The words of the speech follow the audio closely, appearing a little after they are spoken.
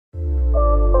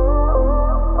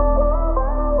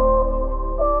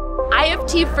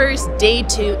IFT First Day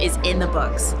 2 is in the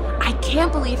books. I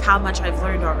can't believe how much I've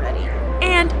learned already.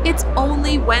 And it's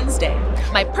only Wednesday.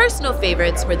 My personal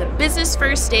favorites were the business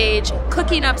first stage,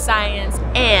 cooking up science,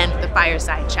 and the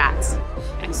fireside chats.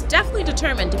 I was definitely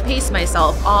determined to pace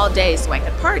myself all day so I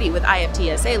could party with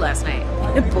IFT SA last night.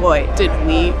 And boy, did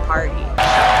we party.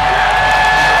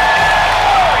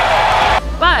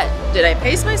 But did I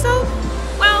pace myself?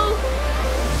 Well,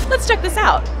 let's check this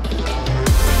out.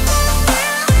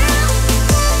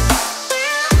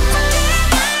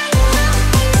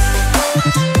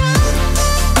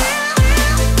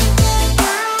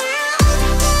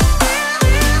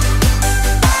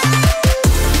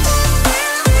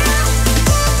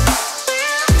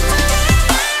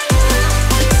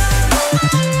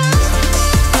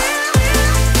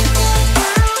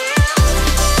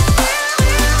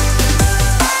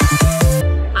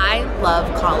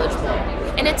 Love College Bowl,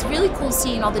 and it's really cool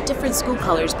seeing all the different school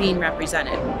colors being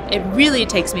represented. It really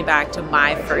takes me back to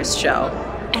my first show,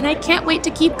 and I can't wait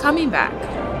to keep coming back.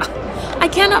 I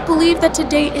cannot believe that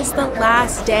today is the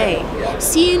last day.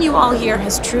 Seeing you all here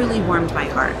has truly warmed my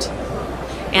heart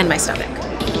and my stomach.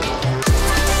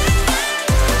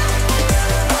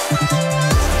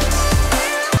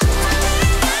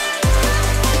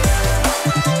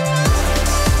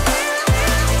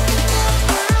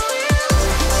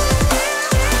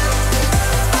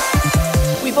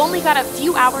 We've only got a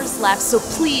few hours left, so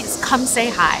please come say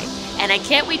hi. And I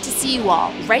can't wait to see you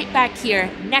all right back here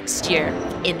next year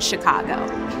in Chicago.